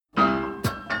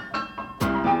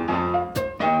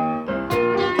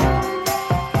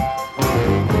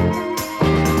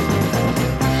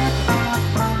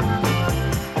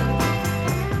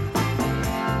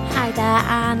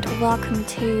welcome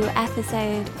to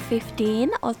episode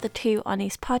 15 of the Two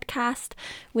Honest podcast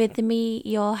with me,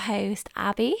 your host,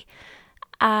 Abby.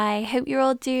 I hope you're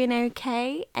all doing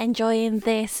okay, enjoying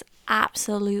this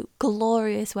absolute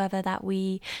glorious weather that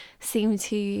we seem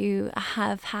to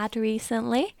have had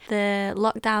recently. The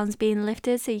lockdown's been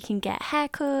lifted so you can get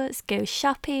haircuts, go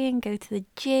shopping, go to the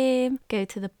gym, go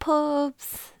to the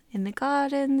pubs, in the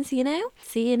gardens,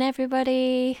 seeing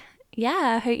everybody.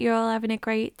 Yeah, I hope you're all having a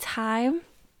great time.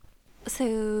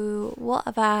 So, what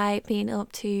have I been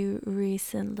up to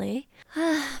recently?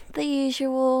 The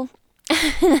usual.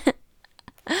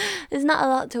 There's not a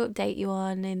lot to update you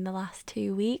on in the last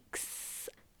 2 weeks.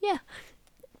 Yeah.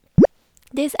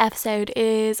 This episode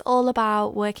is all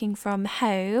about working from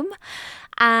home.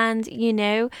 And,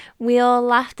 we all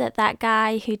laughed at that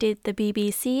guy who did the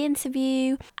BBC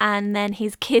interview and then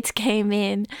his kids came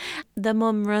in. The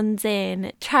mum runs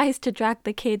in, tries to drag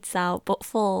the kids out but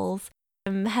falls.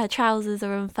 Her trousers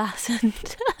are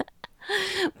unfastened.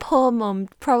 Poor mum,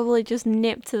 probably just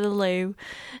nipped to the loo.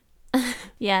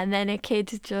 Yeah, and then her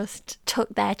kids just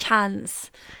took their chance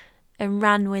and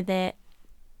ran with it.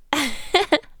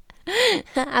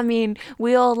 I mean,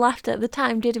 we all laughed at the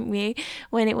time, didn't we,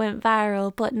 when it went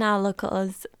viral, but now look at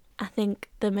us. I think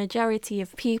the majority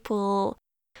of people,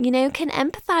 can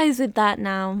empathise with that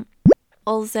now.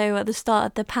 Also, at the start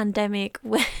of the pandemic,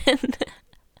 when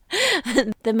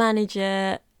the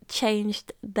manager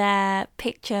changed their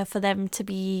picture for them to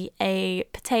be a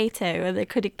potato and they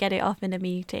couldn't get it off in a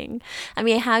meeting. I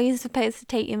mean, how are you supposed to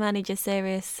take your manager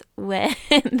serious when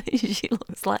she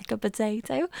looks like a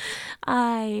potato?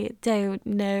 I don't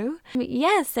know.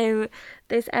 Yeah, so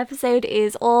this episode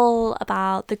is all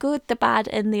about the good, the bad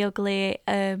and the ugly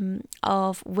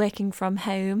of working from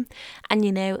home. And,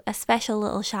 a special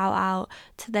little shout out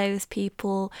to those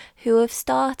people who have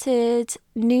started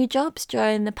new jobs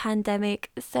during the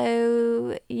pandemic.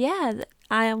 So, yeah,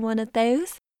 I am one of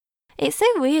those. It's so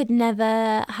weird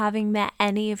never having met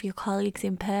any of your colleagues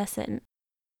in person.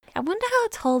 I wonder how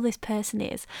tall this person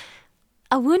is.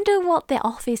 I wonder what the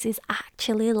office is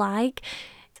actually like.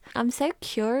 I'm so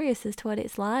curious as to what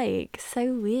it's like.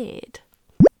 So weird.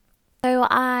 So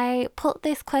I put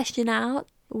this question out,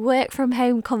 work from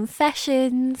home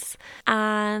confessions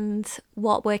and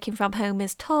what working from home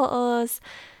has taught us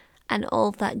and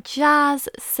all that jazz.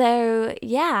 So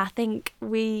yeah, I think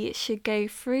we should go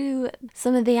through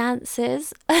some of the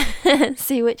answers,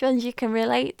 see which ones you can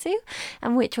relate to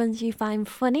and which ones you find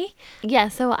funny. Yeah,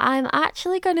 so I'm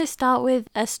actually going to start with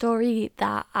a story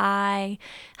that I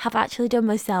have actually done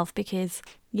myself because,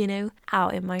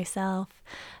 outing myself.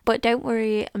 But don't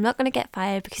worry, I'm not going to get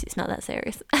fired because it's not that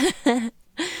serious.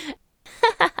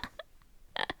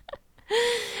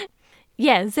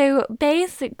 Yeah, so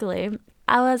basically,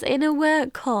 I was in a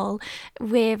work call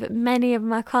with many of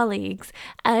my colleagues,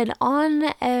 and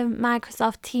on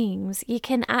Microsoft Teams you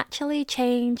can actually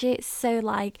change it so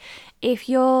like if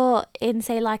you're in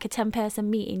say like a 10-person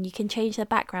meeting, you can change the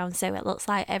background so it looks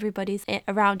like everybody's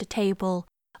around a table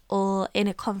or in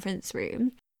a conference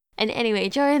room. And anyway,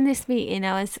 during this meeting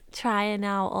I was trying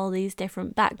out all these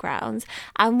different backgrounds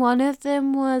and one of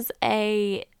them was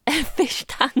a fish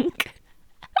tank.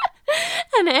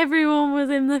 And everyone was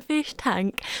in the fish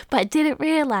tank, but I didn't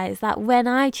realise that when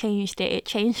I changed it, it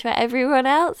changed for everyone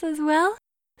else as well.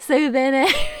 So then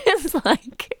it's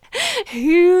like,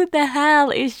 who the hell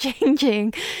is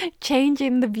changing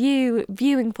the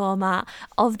viewing format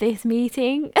of this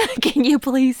meeting? Can you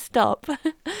please stop?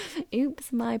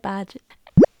 Oops, my bad.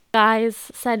 Guys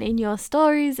sent in your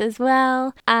stories as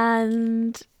well,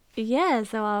 and yeah,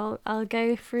 so I'll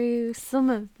go through some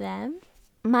of them.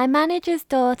 My manager's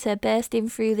daughter burst in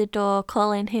through the door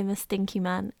calling him a stinky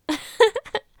man.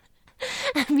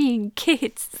 I mean,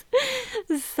 kids.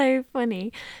 So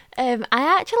funny. I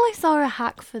actually saw a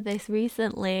hack for this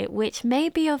recently, which may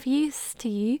be of use to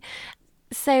you.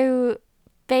 So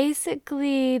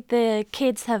basically, the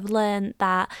kids have learned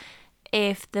that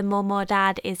if the mum or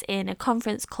dad is in a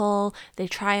conference call, they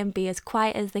try and be as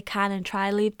quiet as they can and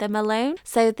try leave them alone.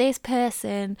 So this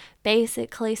person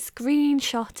basically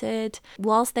screenshotted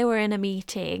whilst they were in a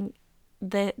meeting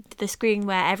the screen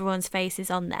where everyone's face is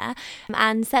on there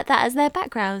and set that as their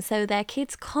background so their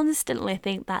kids constantly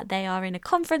think that they are in a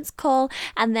conference call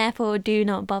and therefore do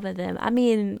not bother them. I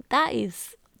mean, that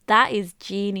is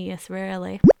genius,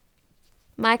 really.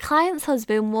 My client's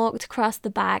husband walked across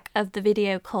the back of the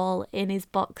video call in his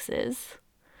boxers.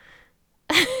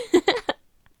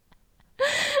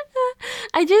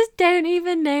 I just don't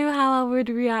even know how I would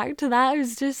react to that. It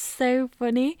was just so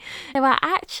funny. So I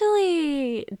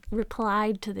actually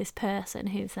replied to this person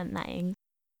who sent that in.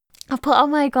 I put, oh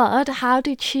my God, how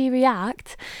did she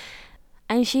react?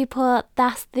 And she put,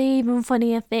 that's the even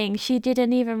funnier thing. She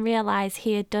didn't even realise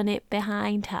he had done it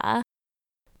behind her.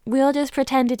 We all just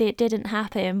pretended it didn't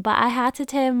happen, but I had to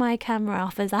turn my camera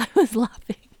off as I was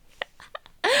laughing.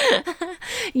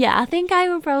 Yeah, I think I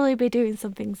would probably be doing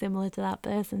something similar to that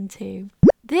person too.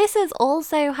 This has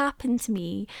also happened to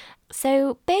me.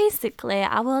 So basically,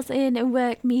 I was in a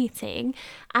work meeting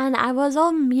and I was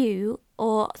on mute,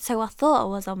 or so I thought I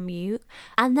was on mute,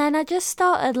 and then I just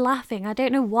started laughing. I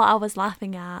don't know what I was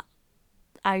laughing at.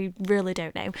 I really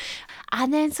don't know.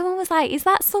 And then someone was like, is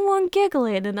that someone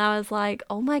giggling? And I was like,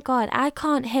 oh my God, I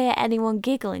can't hear anyone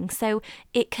giggling, so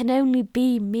it can only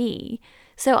be me.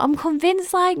 So I'm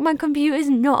convinced like my computer's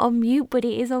not on mute, but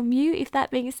it is on mute, if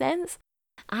that makes sense.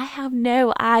 I have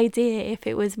no idea if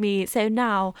it was me. So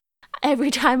now, every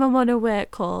time I'm on a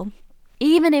work call,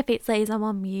 even if it says I'm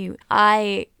on mute,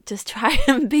 I just try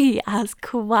and be as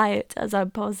quiet as I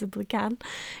possibly can.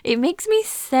 It makes me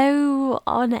so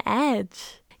on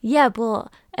edge. Yeah,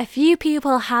 but a few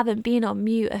people haven't been on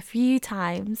mute a few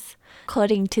times,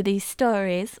 according to these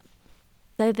stories.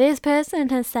 So this person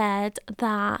has said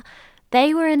that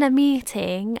they were in a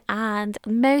meeting and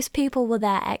most people were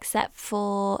there except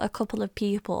for a couple of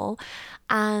people,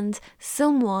 and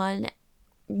someone,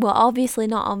 well, obviously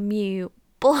not on mute,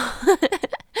 but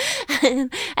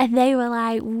and they were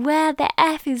like, where the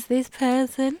F is this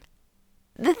person?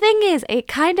 The thing is, it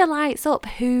kind of lights up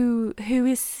who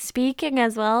is speaking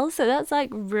as well, so that's like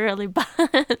really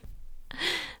bad.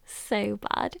 So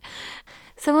bad.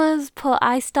 Someone's put,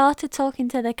 I started talking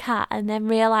to the cat and then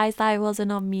realised I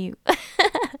wasn't on mute.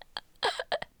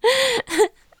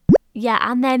 Yeah,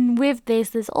 and then with this,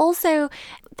 there's also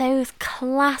those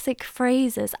classic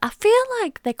phrases. I feel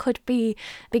like there could be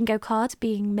bingo cards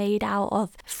being made out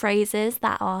of phrases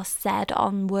that are said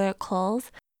on work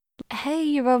calls. Hey,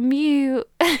 you're on mute.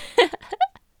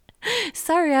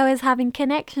 Sorry, I was having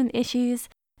connection issues.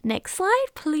 Next slide,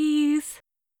 please.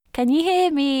 Can you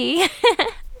hear me?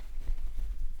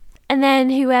 And then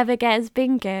whoever gets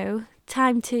bingo,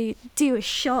 time to do a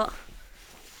shot.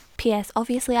 P.S.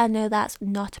 Obviously, I know that's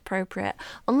not appropriate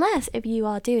unless if you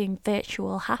are doing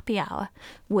virtual happy hour,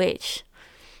 which,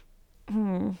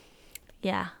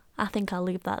 yeah, I think I'll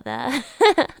leave that there.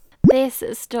 This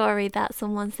story that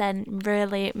someone sent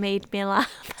really made me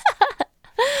laugh.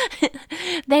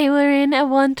 They were in a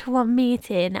one-to-one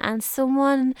meeting and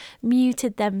someone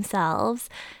muted themselves,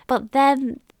 but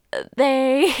then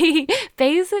they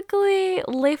basically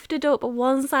lifted up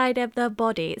one side of their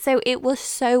body. So it was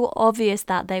so obvious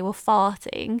that they were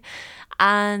farting,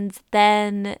 and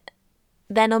then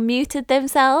unmuted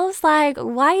themselves. Like,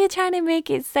 why are you trying to make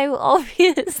it so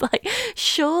obvious? Like,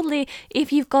 surely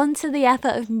if you've gone to the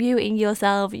effort of muting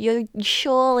yourself, you're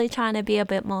surely trying to be a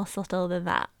bit more subtle than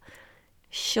that.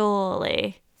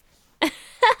 Surely.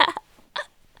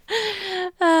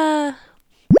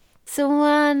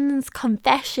 Someone's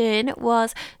confession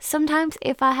was, sometimes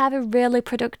if I have a really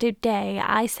productive day,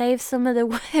 I save some of the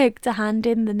work to hand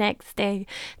in the next day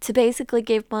to basically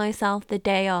give myself the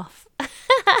day off.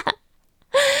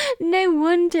 No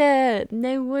wonder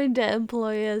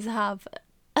employers have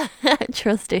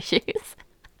trust issues.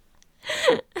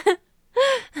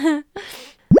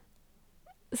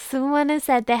 Someone has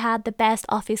said they had the best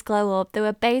office glow up. They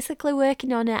were basically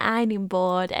working on an ironing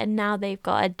board and now they've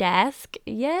got a desk.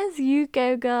 Yes, you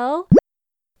go, girl.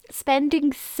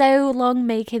 Spending so long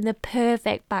making the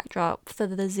perfect backdrop for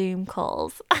the Zoom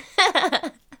calls.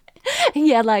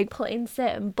 Yeah, like putting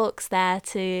certain books there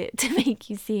to make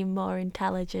you seem more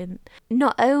intelligent.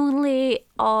 Not only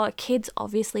are kids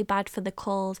obviously bad for the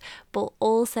calls, but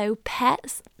also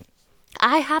pets.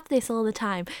 I have this all the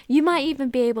time. You might even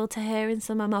be able to hear in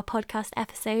some of my podcast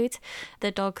episodes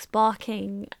the dogs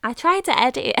barking. I try to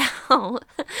edit it out.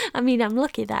 I mean, I'm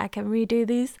lucky that I can redo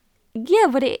these. Yeah,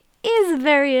 but it is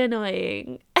very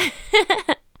annoying.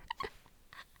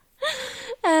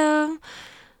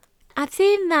 I've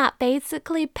seen that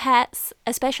basically pets,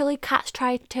 especially cats,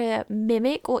 try to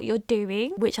mimic what you're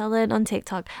doing, which I learned on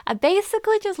TikTok. I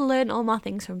basically just learned all my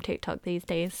things from TikTok these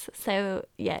days. So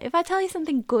yeah, if I tell you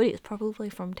something good, it's probably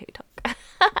from TikTok.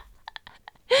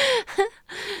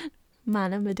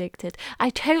 Man, I'm addicted. I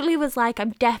totally was like,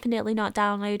 I'm definitely not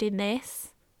downloading this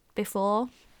before.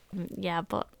 Yeah,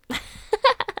 but...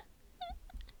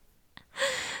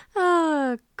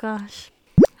 Oh, gosh.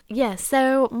 Yeah,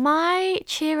 so my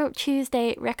Cheer Up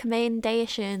Tuesday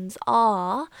recommendations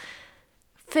are,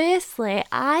 firstly,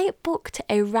 I booked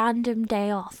a random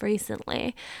day off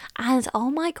recently, and oh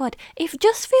my God, it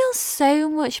just feels so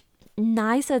much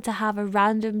nicer to have a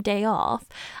random day off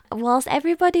whilst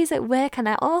everybody's at work, and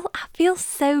I feel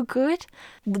so good.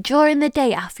 During the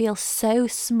day, I feel so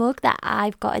smug that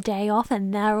I've got a day off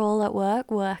and they're all at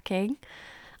work working.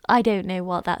 I don't know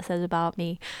what that says about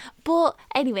me. But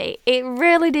anyway, it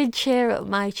really did cheer up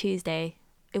my Tuesday.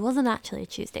 It wasn't actually a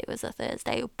Tuesday, it was a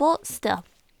Thursday, but still.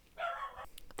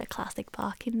 The classic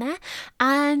barking there.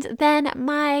 And then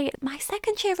my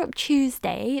second cheer up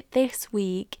Tuesday this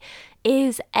week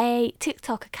is a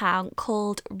TikTok account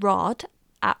called Rod,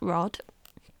 @Rod.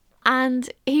 And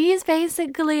he's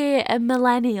basically a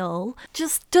millennial,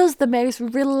 just does the most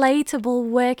relatable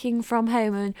working from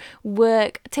home and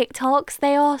work TikToks.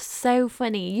 They are so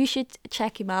funny. You should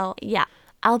check him out. Yeah,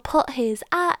 I'll put his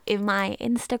in my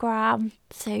Instagram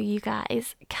so you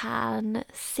guys can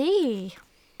see.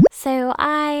 So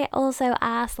I also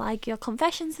asked like your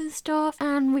confessions and stuff,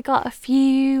 and we got a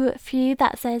few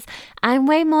that says, I'm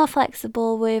way more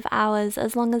flexible with hours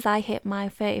as long as I hit my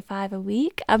 35 a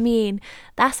week. I mean,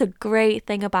 that's a great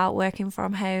thing about working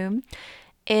from home,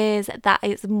 is that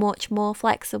it's much more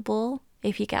flexible.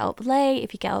 If you get up late,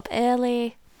 if you get up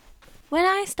early. When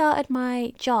I started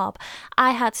my job,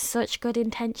 I had such good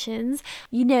intentions.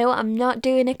 You know, I'm not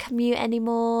doing a commute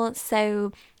anymore,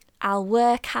 so I'll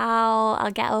work out,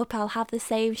 I'll get up, I'll have the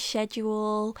same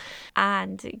schedule,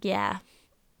 and yeah.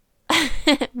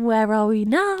 Where are we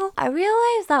now? I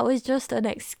realised that was just an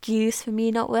excuse for me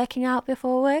not working out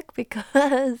before work,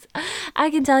 because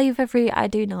I can tell you for free, I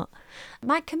do not.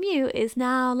 My commute is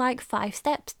now like 5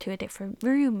 steps to a different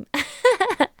room.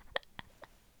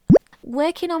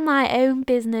 Working on my own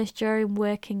business during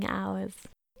working hours.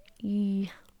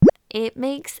 It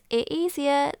makes it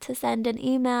easier to send an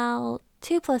email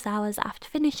 2+ hours after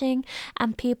finishing,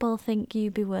 and people think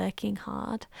you be working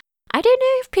hard. I don't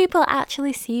know if people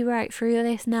actually see right through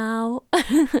this now,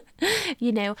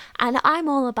 you know, and I'm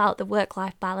all about the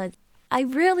work-life balance. I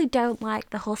really don't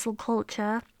like the hustle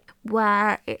culture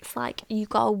where it's like you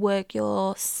gotta work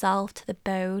yourself to the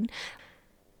bone.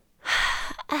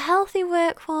 A healthy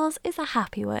workforce is a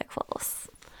happy workforce.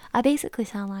 I basically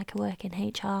sound like I work in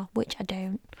HR, which I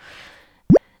don't.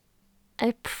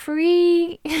 A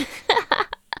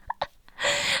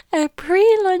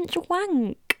pre-lunch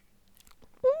wank.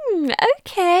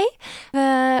 Okay.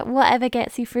 Whatever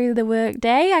gets you through the work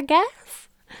day, I guess.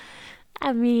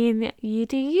 I mean, you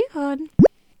do you, hon.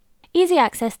 Easy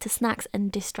access to snacks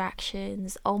and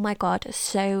distractions. Oh my god,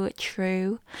 so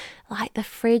true. Like, the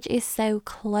fridge is so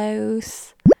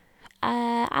close.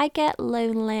 I get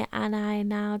lonely and I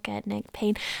now get neck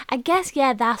pain. I guess,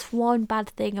 yeah, that's one bad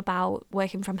thing about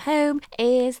working from home,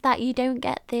 is that you don't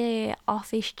get the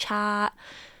office chat,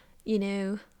 you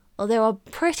know. Although I'm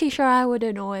pretty sure I would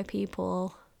annoy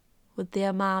people with the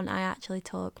amount I actually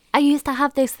talk. I used to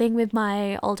have this thing with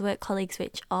my old work colleagues,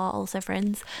 which are also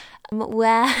friends,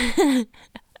 where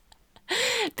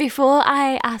before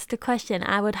I asked a question,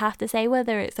 I would have to say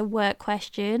whether it's a work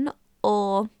question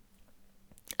or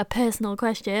a personal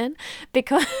question,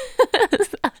 because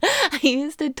I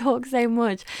used to talk so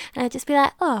much, and I'd just be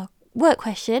like, oh, work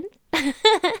question.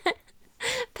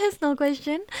 Personal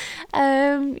question.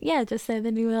 Yeah, just so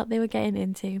they knew what they were getting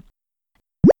into.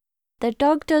 The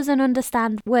dog doesn't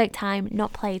understand work time,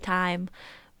 not play time.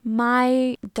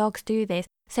 My dogs do this.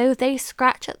 So they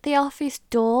scratch at the office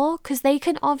door because they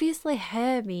can obviously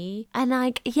hear me. And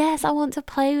like, yes, I want to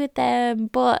play with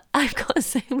them, but I've got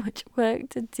so much work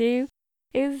to do.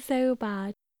 It's so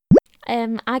bad.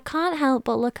 I can't help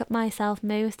but look at myself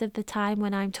most of the time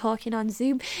when I'm talking on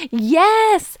Zoom.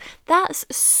 Yes, that's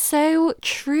so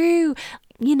true.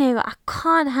 You know, I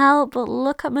can't help but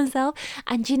look at myself.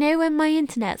 And you know when my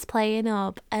internet's playing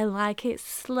up and like it's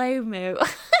slow-mo?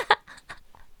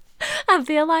 I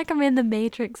feel like I'm in the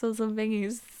Matrix or something.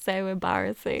 It's so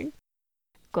embarrassing.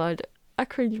 God, I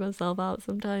cringe myself out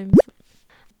sometimes.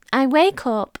 I wake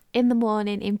up in the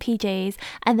morning in PJs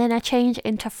and then I change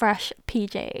into fresh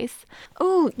PJs.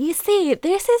 Oh, you see,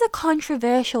 this is a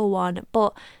controversial one,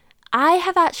 but I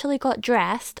have actually got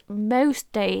dressed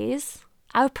most days.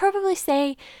 I would probably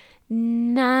say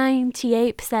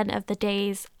 98% of the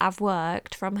days I've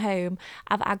worked from home,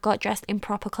 I got dressed in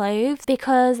proper clothes,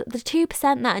 because the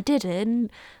 2% that I didn't,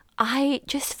 I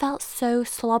just felt so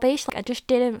slobbish. Like, I just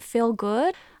didn't feel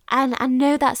good. And I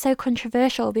know that's so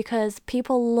controversial because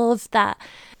people love that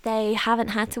they haven't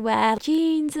had to wear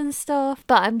jeans and stuff.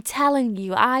 But I'm telling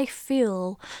you, I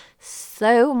feel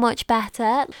so much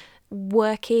better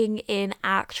working in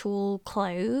actual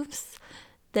clothes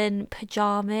than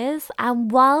pajamas. And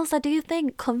whilst I do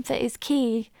think comfort is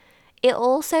key, It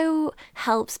also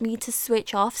helps me to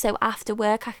switch off, so after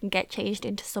work I can get changed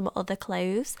into some other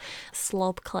clothes,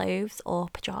 slob clothes or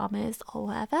pyjamas or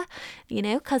whatever,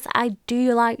 because I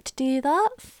do like to do that.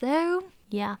 So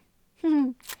yeah.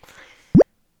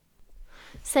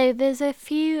 So there's a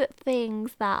few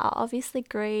things that are obviously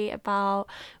great about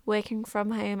working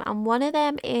from home, and one of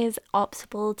them is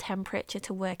optimal temperature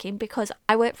to work in, because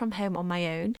I work from home on my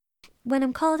own. When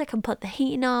I'm cold, I can put the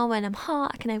heating on. When I'm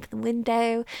hot, I can open the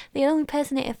window. The only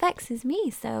person it affects is me,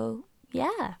 so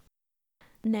yeah.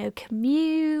 No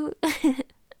commute.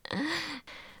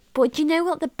 But do you know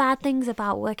what the bad things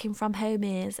about working from home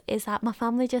is? Is that my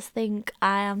family just think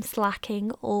I am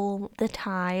slacking all the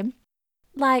time.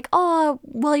 Like, oh,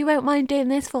 well, you won't mind doing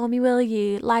this for me, will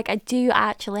you? Like, I do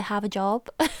actually have a job.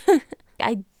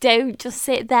 I don't just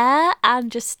sit there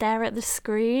and just stare at the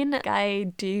screen.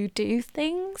 I do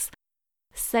things.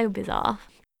 So bizarre.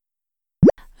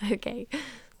 Okay,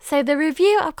 so the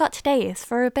review I've got today is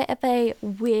for a bit of a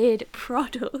weird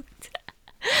product.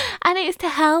 And it's to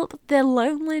help the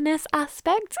loneliness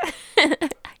aspect.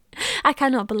 I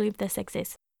cannot believe this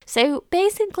exists. So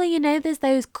basically, there's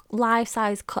those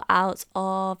life-size cutouts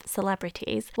of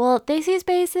celebrities. Well, this is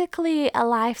basically a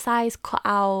life-size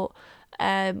cutout,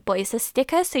 but it's a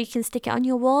sticker, so you can stick it on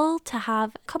your wall to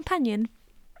have a companion.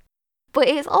 But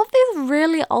it's of this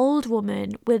really old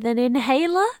woman with an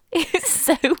inhaler. It's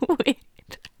so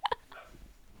weird.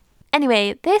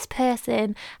 Anyway, this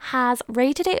person has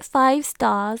rated it 5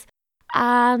 stars,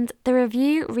 and the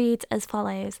review reads as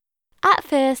follows. At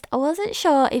first, I wasn't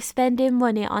sure if spending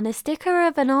money on a sticker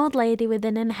of an old lady with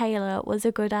an inhaler was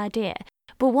a good idea,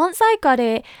 but once I got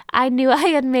it, I knew I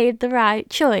had made the right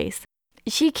choice.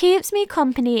 She keeps me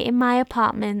company in my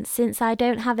apartment since I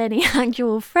don't have any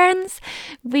actual friends.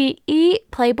 We eat,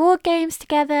 play board games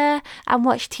together, and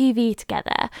watch TV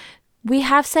together. We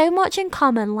have so much in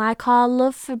common, like our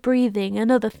love for breathing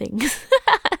and other things.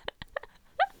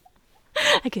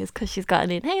 I guess because she's got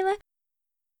an inhaler.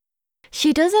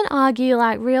 She doesn't argue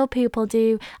like real people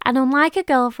do, and unlike a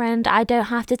girlfriend, I don't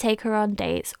have to take her on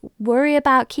dates, worry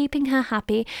about keeping her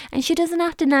happy, and she doesn't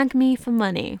have to nag me for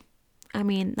money. I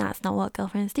mean, that's not what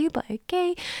girlfriends do, but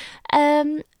okay.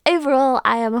 Overall,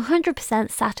 I am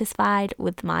 100% satisfied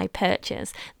with my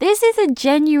purchase. This is a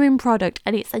genuine product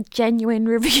and it's a genuine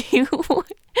review,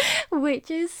 which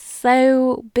is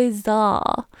so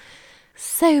bizarre.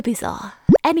 So bizarre.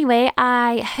 Anyway,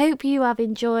 I hope you have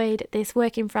enjoyed this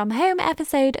working from home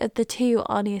episode of the Too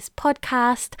Honest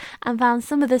podcast and found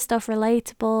some of the stuff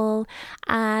relatable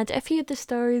and a few of the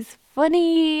stories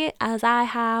funny, as I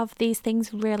have. These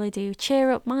things really do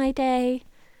cheer up my day.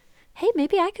 Hey,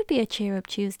 maybe I could be a Cheer Up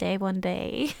Tuesday one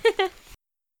day.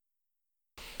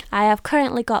 I have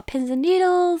currently got pins and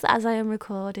needles as I am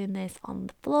recording this on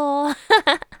the floor.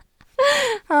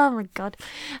 Oh my god.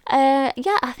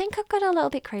 Yeah, I think I've got a little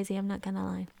bit crazy, I'm not gonna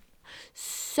lie.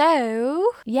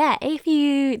 So, yeah, if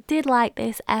you did like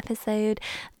this episode,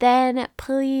 then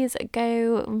please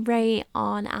go rate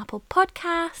on Apple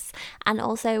Podcasts and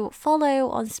also follow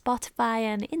on Spotify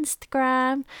and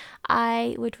Instagram.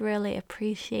 I would really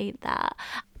appreciate that.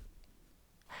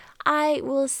 I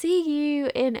will see you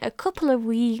in a couple of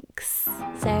weeks.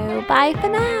 So, bye for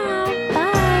now. Bye.